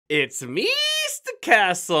It's Mista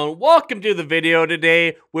Cassla, and welcome to the video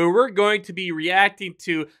today where we're going to be reacting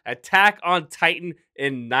to Attack on Titan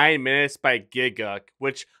in 9 minutes by Giga,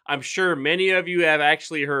 which I'm sure many of you have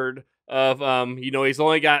actually heard of. He's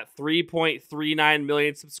only got 3.39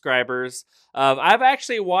 million subscribers. I've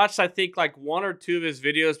actually watched, I think, like 1 or 2 of his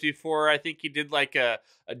videos before. I think he did like a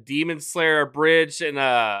Demon Slayer abridged and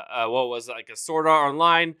like a Sword Art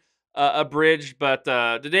Online abridged, but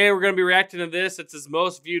today we're going to be reacting to this. It's his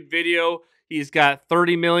most viewed video. He's got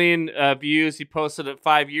 30 million views. He posted it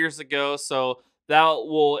 5 years ago, so that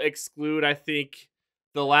will exclude, I think,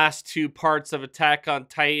 the last 2 parts of Attack on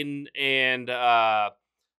Titan and I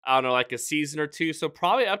don't know, like a season or 2, so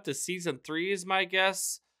probably up to season 3 is my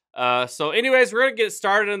guess. So anyways, we're going to get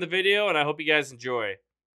started in the video, and I hope you guys enjoy.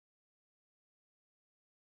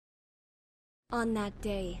 On that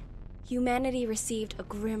day, humanity received a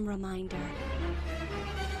grim reminder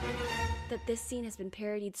that this scene has been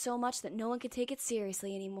parodied so much that no one can take it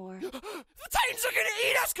seriously anymore. The Titans are gonna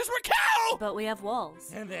eat us because we're cow! But we have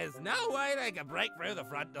walls. And there's no way they can break through the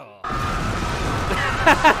front door.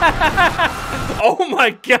 Oh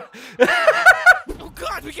my god! Oh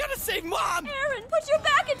god, we gotta save Mom! Aaron, put your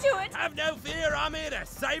back into it! Have no fear, I'm here to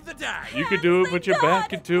save the day! You can do it, put your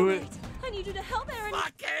back into it. I need you to help Aaron.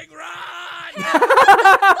 Fucking run! What?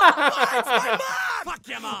 It's my mom! Fuck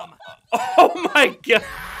your mom! Oh my god!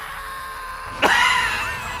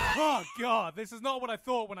 Oh god, this is not what I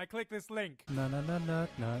thought when I clicked this link.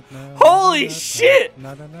 Holy shit!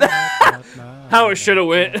 How it should have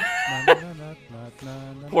went.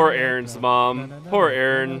 Poor Aaron's mom. Poor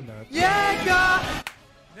Aaron. Yeah,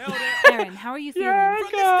 nailed it. Aaron, how are you feeling? From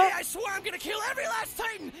this day, I swear I'm gonna kill every last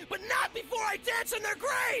Titan, but not before I dance in their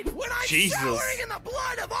grave! When I'm showering in the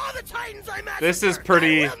blood of all the Titans I massacred, This is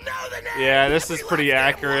pretty... I will know the name. Yeah, this is pretty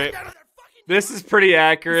accurate. This is Is pretty he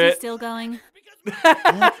accurate. still going?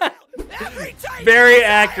 Very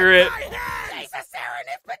accurate. Jesus, Aaron,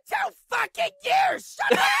 it's been 2 fucking years! Shut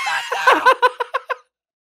the fuck up!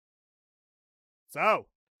 So,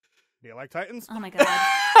 do you like Titans? Oh my god.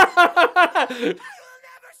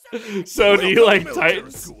 So, do you like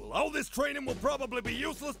Titans? School. All this training will probably be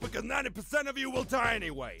useless because 90% of you will die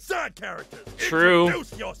anyway. Side characters, True.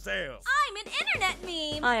 Introduce yourselves. I'm an internet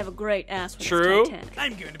meme. I have a great ass for True. this Titanic.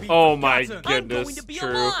 I'm going to be Oh my forgotten. I'm goodness. going to be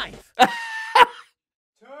True. alive.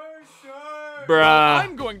 Bruh.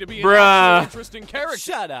 I'm going to be an Bruh. actual interesting character.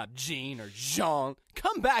 Shut up, Jean or Jean.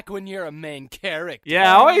 Come back when you're a main character.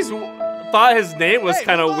 Yeah, I always thought his name was Hey,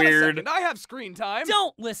 kind hold of on a weird. second. I have screen time.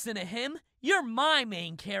 Don't listen to him. You're my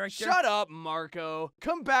main character. Shut up, Marco.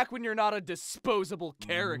 Come back when you're not a disposable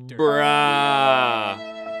character. Bruh.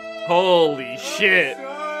 Holy shit.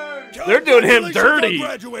 They're doing him dirty.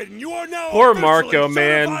 Graduating. You are now Poor officially Marco,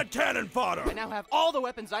 man. certified cannon fodder. I now have all the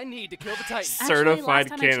weapons I need to kill the Titans. Certified Actually, last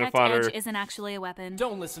time I cannon checked, fodder. Edge isn't actually a weapon.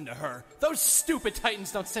 Don't listen to her. Those stupid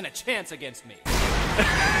Titans don't stand a chance against me.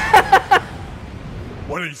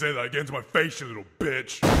 Why did you say that against my face, you little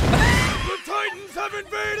bitch? The Titans have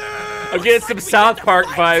invaded! I'm getting some South Park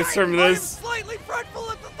vibes from I'm this. slightly fretful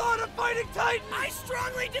at the thought of fighting Titan. I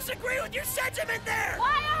strongly disagree with your sentiment there.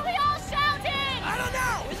 Why are we all shouting? I don't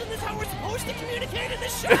know. Isn't this how we're supposed to communicate in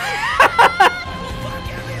this show? Fuck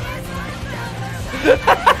every last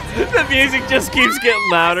Titan. The music just keeps getting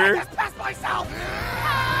louder. I just passed myself.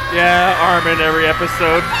 Yeah, Armin every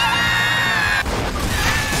episode.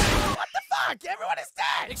 What the fuck? Everyone is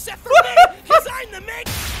dead except for me, because I'm the main.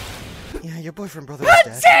 Yeah, your boyfriend brother is Not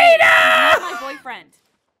dead. my boyfriend.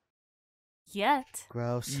 Yet.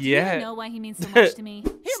 Gross. Do you Yeah. know why he means so much to me?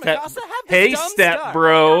 Here, Step- Mikasa, have this Hey, dumb step scarf.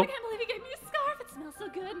 bro. I can't believe he gave me a scarf. It smells so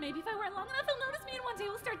good. Maybe if I wear it long enough, he'll notice me, and one day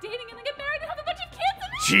we'll start dating and then get married and have a bunch of kids.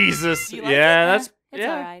 And Jesus. You like Yeah, it? that's It's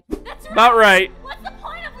yeah. alright. That's right. About right. What's the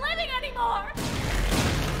point of living anymore?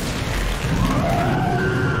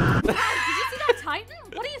 Did you see that Titan?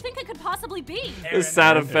 What do you think it could possibly be? The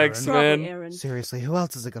sound effects, man. Aaron. Seriously, who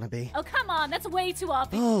else is it gonna be? Oh, come on. That's way too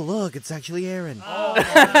obvious. Oh, look, it's actually Aaron.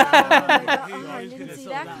 I didn't see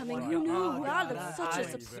that coming. Who knew? Wow, that's such a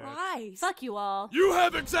surprise. Fuck you all. You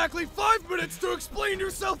have exactly 5 minutes to explain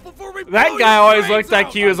yourself before we That blow guy your always brains looked like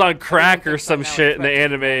out. he was on crack or some shit in the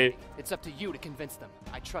anime. It's up to you to convince them.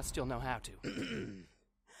 I trust you'll know how to.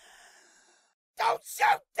 Don't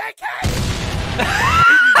shoot, dickhead!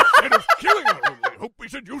 Instead of killing him, we hope we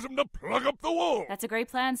should use him to plug up the wall. That's a great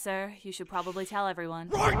plan, sir. You should probably tell everyone.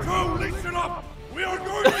 Right, so listen up. We are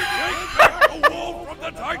going to take back the wall from the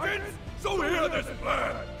Titans. So hear this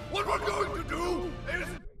plan. What we're going to do is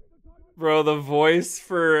Bro, the voice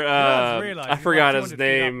for I forgot his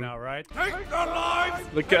name. Now, right? take the lives.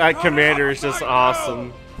 The commander is just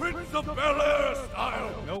awesome. Prince of Bel Air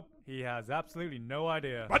style. Nope. He has absolutely no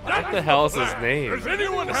idea. But What the hell is his name? Does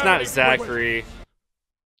anyone It's have not any- Zachary.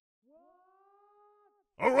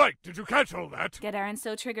 All right, did you catch all that? Get Aaron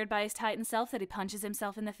so triggered by his Titan self that he punches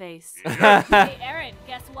himself in the face. That's Hey, Aaron,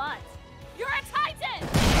 guess what? You're a Titan!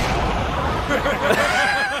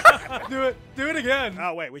 Do it again.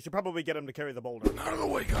 Oh, wait, we should probably get him to carry the boulder. Out of the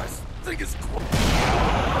way, guys. Think it's cool.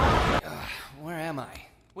 Where am I?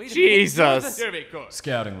 Jesus. Survey Corps.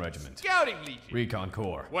 Scouting Regiment. Scouting Legion. Recon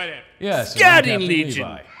Corps. Whatever. Yes. Scouting I'm Captain Legion.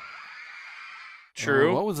 Levi.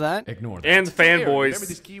 True. What was that? Ignore that. And Remember fanboys.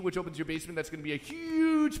 this key which opens your basement? That's going to be a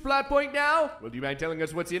huge plot point now. Well, do you mind telling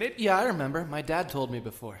us what's in it? Yeah, I remember. My dad told me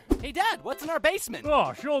before. Hey, Dad, what's in our basement?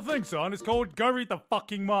 Oh, sure thing, son. It's called Go Read the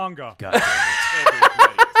Fucking Manga. God.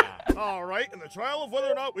 All right, in the trial of whether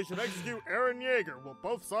or not we should execute Aaron Yeager, will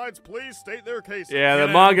both sides please state their cases? Yeah, the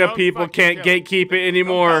Get manga out, people fucking can't kill. gatekeep it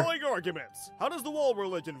anymore. Compelling arguments. How does the wall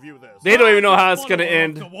religion view this? They don't even know how it's gonna Follower of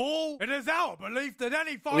end. The wall. It is our belief that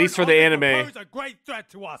any foreign least for the object anime. pose a great threat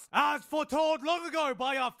to us, as foretold long ago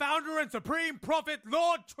by our founder and supreme prophet,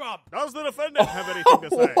 Lord Trump. Does the defendant have anything to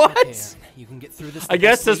say? What? Okay, Aaron, you can get through this. I the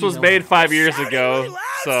guess best this way was you know made how. 5 years Shouting ago, really loud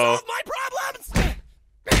so solve my problems.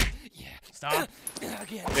 Stop.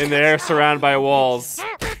 and they're surrounded by walls.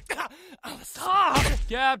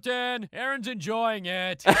 Captain, Aaron's enjoying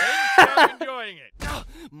it. I'm enjoying it.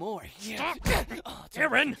 More. Yeah.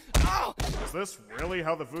 Aaron. Is this really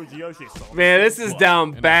how the Fujiyoshi saw it? Man, this is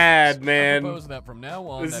down And bad, I man. propose that from now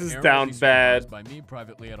on, This that is Aaron down will be bad. supervised by me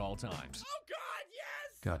privately at all times. Oh, God, yes.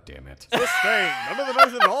 God damn it. This thing. None of the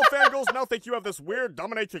notion that all fangirls now think you have this weird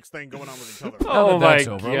dominatrix thing going on with each other. Now Oh that my that's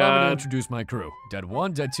over, allow me to god. introduce my crew. Dead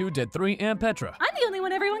 1, Dead 2, Dead 3, and Petra. I'm the only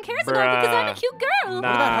one everyone cares about because I'm a cute girl.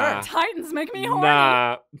 Nah. Titans make me horny.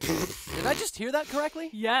 Nah. Did I just hear that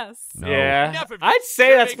correctly? Yes. No. Yeah. Enough of I'd it.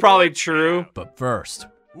 say that's Survey probably Corps. true. But first,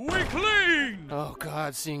 We clean! Oh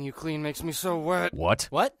God, seeing you clean makes me so wet. what?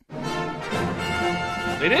 What?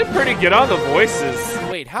 They did pretty good on the voices.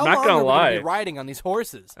 Wait, how Not long gonna are we gonna lie. be riding on these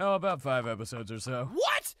horses? Oh, about 5 episodes or so.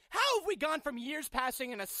 What? How have we gone from years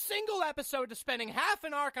passing in a single episode to spending half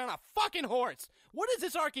an arc on a fucking horse? What is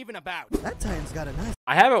this arc even about? That Titan's got a nice.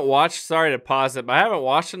 I haven't watched, sorry to pause it, but I haven't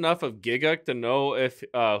watched enough of Giguk to know if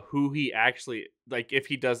who he actually, like, if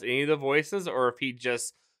he does any of the voices or if he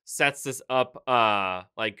just sets this up,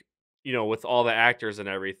 like, you know, with all the actors and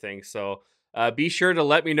everything. So be sure to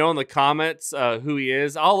let me know in the comments who he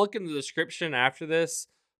is. I'll look in the description after this,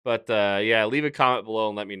 but yeah, leave a comment below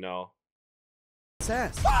and let me know.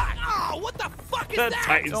 Sass. Fuck! Oh, what the fuck is That that?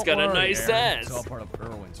 Titan's Don't got a worry, nice Aaron. ass. It's all part of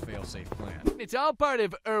Irwin's fail-safe plan. It's all part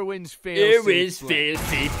of Irwin's fail.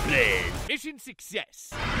 fail-safe plan. Mission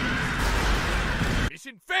success.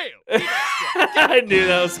 Mission fail. I knew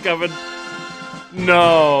that was coming.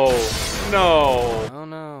 No. No. Oh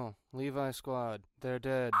no, Levi squad, they're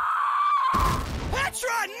dead.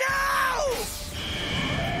 Petra, no!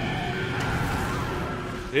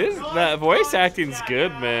 That voice acting's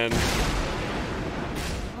good, man.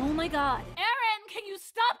 Oh my god. Aaron, can you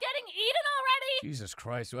stop getting eaten already? Jesus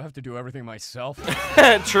Christ, do I have to do everything myself?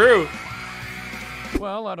 True.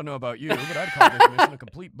 Well, I don't know about you, but I'd call this mission a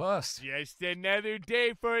complete bust. Just another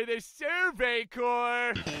day for the Survey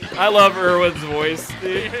Corps. I love Irwin's voice,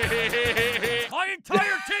 dude. My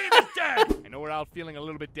entire team is dead. I know we're all feeling a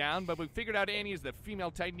little bit down, but we figured out Annie is the female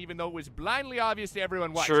Titan, even though it was blindly obvious to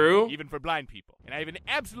everyone watching. True. Even for blind people. And I have an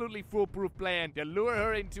absolutely foolproof plan to lure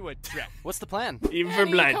her into a trap. What's the plan? Even for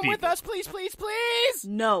Annie, blind come people. with us, please, please, please.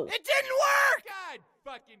 No. It didn't work. God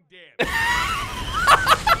fucking damn.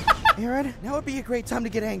 Aaron, now would be a great time to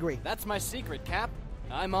get angry. That's my secret, Cap.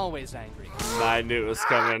 I'm always angry. I knew it was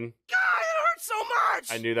coming. God, it hurts so much.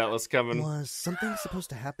 I knew that was coming. Was something supposed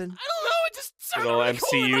to happen? I don't know. It just sounded Good old really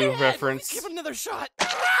cool in my MCU head. reference. Let's give it another shot. it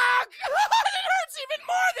hurts even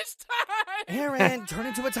more this time. Aaron, turn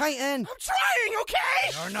into a Titan. I'm trying,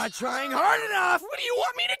 okay? You're not trying hard enough! What do you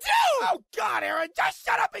want me to do? Oh god, Aaron, just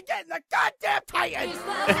shut up and get in the goddamn Titan!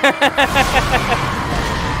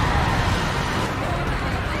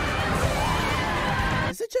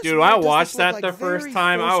 Is it just Dude, me, when I or does this watched look that like the first very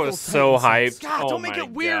time, I was forceful so Titan hyped. sex? God, Oh don't make my it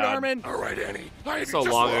weird, God. Armin. All right, Annie. I need So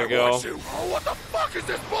just long what I ago. want to. Oh, what the fuck is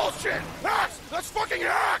this bullshit? Axe! Let's fucking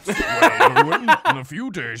axe! Well, Irwin, in a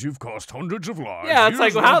few days you've cost hundreds of lives. Yeah, it's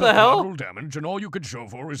like, Years how worth the of hell? collateral damage, and all you could show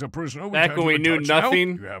for is a prisoner we Back can't when we even knew touch now?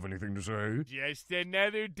 nothing. Do you have anything to say? Just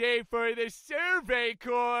another day for the Survey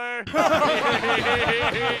Corps.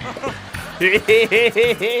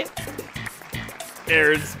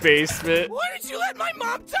 Aaron's basement. Why did you let my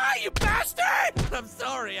mom die, you bastard? I'm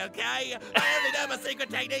sorry, okay? I only know my secret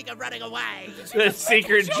technique of running away. The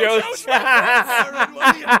secret joke. Aaron,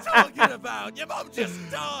 what are you talking about? Your mom just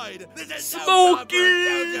died. This is no time for a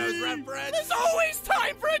JoJo's reference. There's always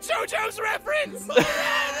time for a JoJo's reference.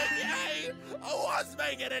 Okay, I was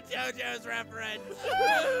making a JoJo's reference.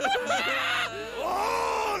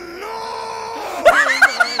 Oh, no!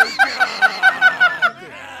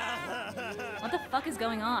 What the fuck is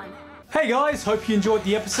going on? Hey guys, hope you enjoyed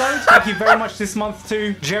the episode. Thank you very much this month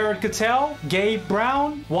to Jared Cattell, Gabe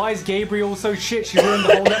Brown, why is Gabriel so shit she ruined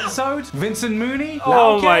the whole episode, Vincent Mooney,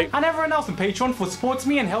 Lauke, and everyone else on Patreon for supporting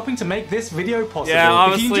me and helping to make this video possible. Yeah,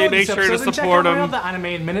 honestly, if you enjoyed make this sure to episode, support check out him. my other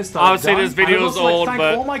animated minutes that Obviously, I've done. this video And I'd is also like to old, thank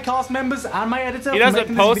but all my cast members and my editor he for doesn't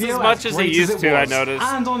making post this video as much as he great used it to, I was. noticed.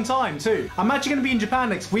 And on time too. I'm actually going to be in Japan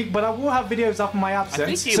next week, but I will have videos up in my absence. I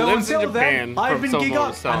think he so lives in until Japan, then, I've from been someone Giga,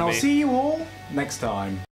 was and telling I'll me. see you all next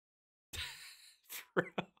time.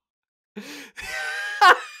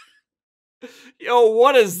 Yo,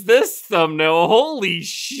 what is this thumbnail? Holy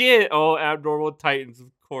shit. Oh, Abnormal Titans, of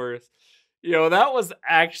course. Yo, that was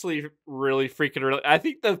actually really freaking real. I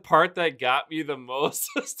think the part that got me the most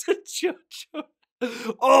was the JoJo.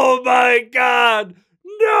 Oh my god.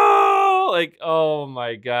 No! Like, oh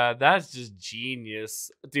my god. That's just genius.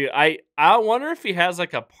 Dude, I wonder if he has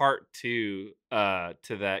like a part 2 to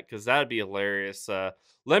that, because that'd be hilarious.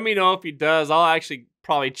 Let me know if he does. I'll actually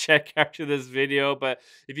probably check after this video. But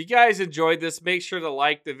if you guys enjoyed this, make sure to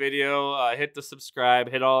like the video, hit the subscribe,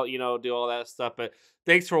 hit all, do all that stuff. But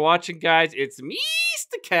thanks for watching, guys. It's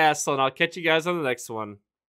Mista Cassla, and I'll catch you guys on the next one.